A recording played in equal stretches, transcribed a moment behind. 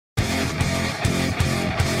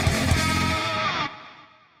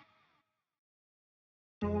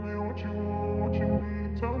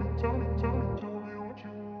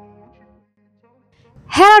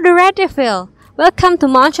Hello the Red Devil! Welcome to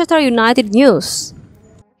Manchester United news.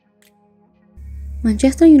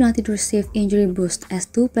 Manchester United received injury boost as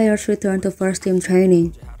two players returned to first-team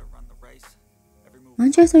training.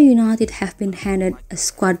 Manchester United have been handed a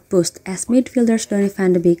squad boost as midfielders Donny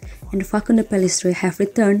and Beek and Facundo Pellistri have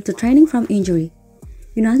returned to training from injury.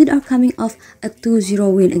 United are coming off a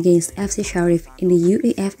 2-0 win against FC Sheriff in the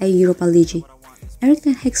UEFA Europa League. Erik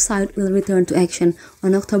and Erik side will return to action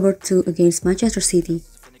on October 2 against Manchester City.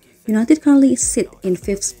 United currently sit in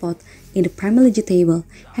 5th spot in the Premier League table,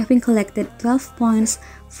 having collected 12 points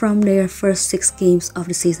from their first 6 games of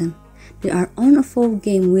the season. They are on a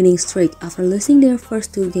 4-game winning streak after losing their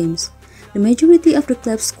first 2 games. The majority of the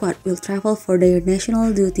club's squad will travel for their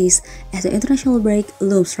national duties as the international break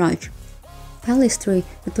looms large. Pellistri,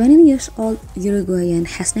 the 20-year-old Uruguayan,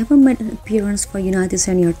 has never made an appearance for United's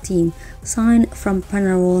senior team. Signed from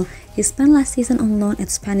Penarol, he spent last season on loan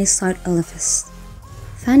at Spanish side Alaves.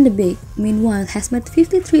 Van de Beek, meanwhile, has made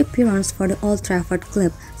 53 appearances for the Old Trafford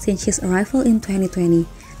club since his arrival in 2020.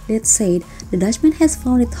 That said, the Dutchman has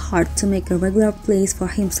found it hard to make a regular place for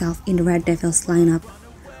himself in the Red Devils lineup.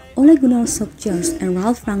 Ole Gunnar Solskjaer and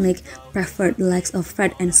Ralf Rangnick preferred the likes of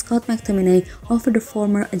Fred and Scott McTominay over the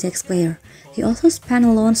former Ajax player. He also spent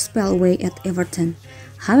a loan spell away at Everton.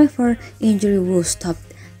 However, injury woes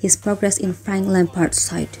stopped his progress in Frank Lampard's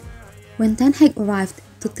side. When Ten Hag arrived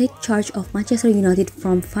to take charge of Manchester United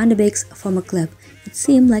from Van de Beek's former club, it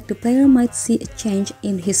seemed like the player might see a change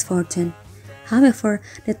in his fortune. However,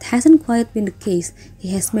 that hasn't quite been the case.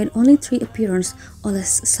 He has made only 3 appearances as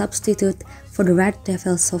a substitute for the Red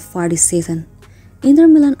Devils so far this season. Inter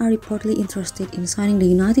Milan are reportedly interested in signing the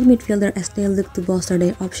United midfielder as they look to bolster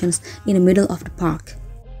their options in the middle of the park.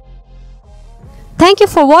 Thank you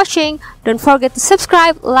for watching. Don't forget to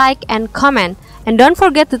subscribe, like and comment. And don't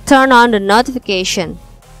forget to turn on the notification.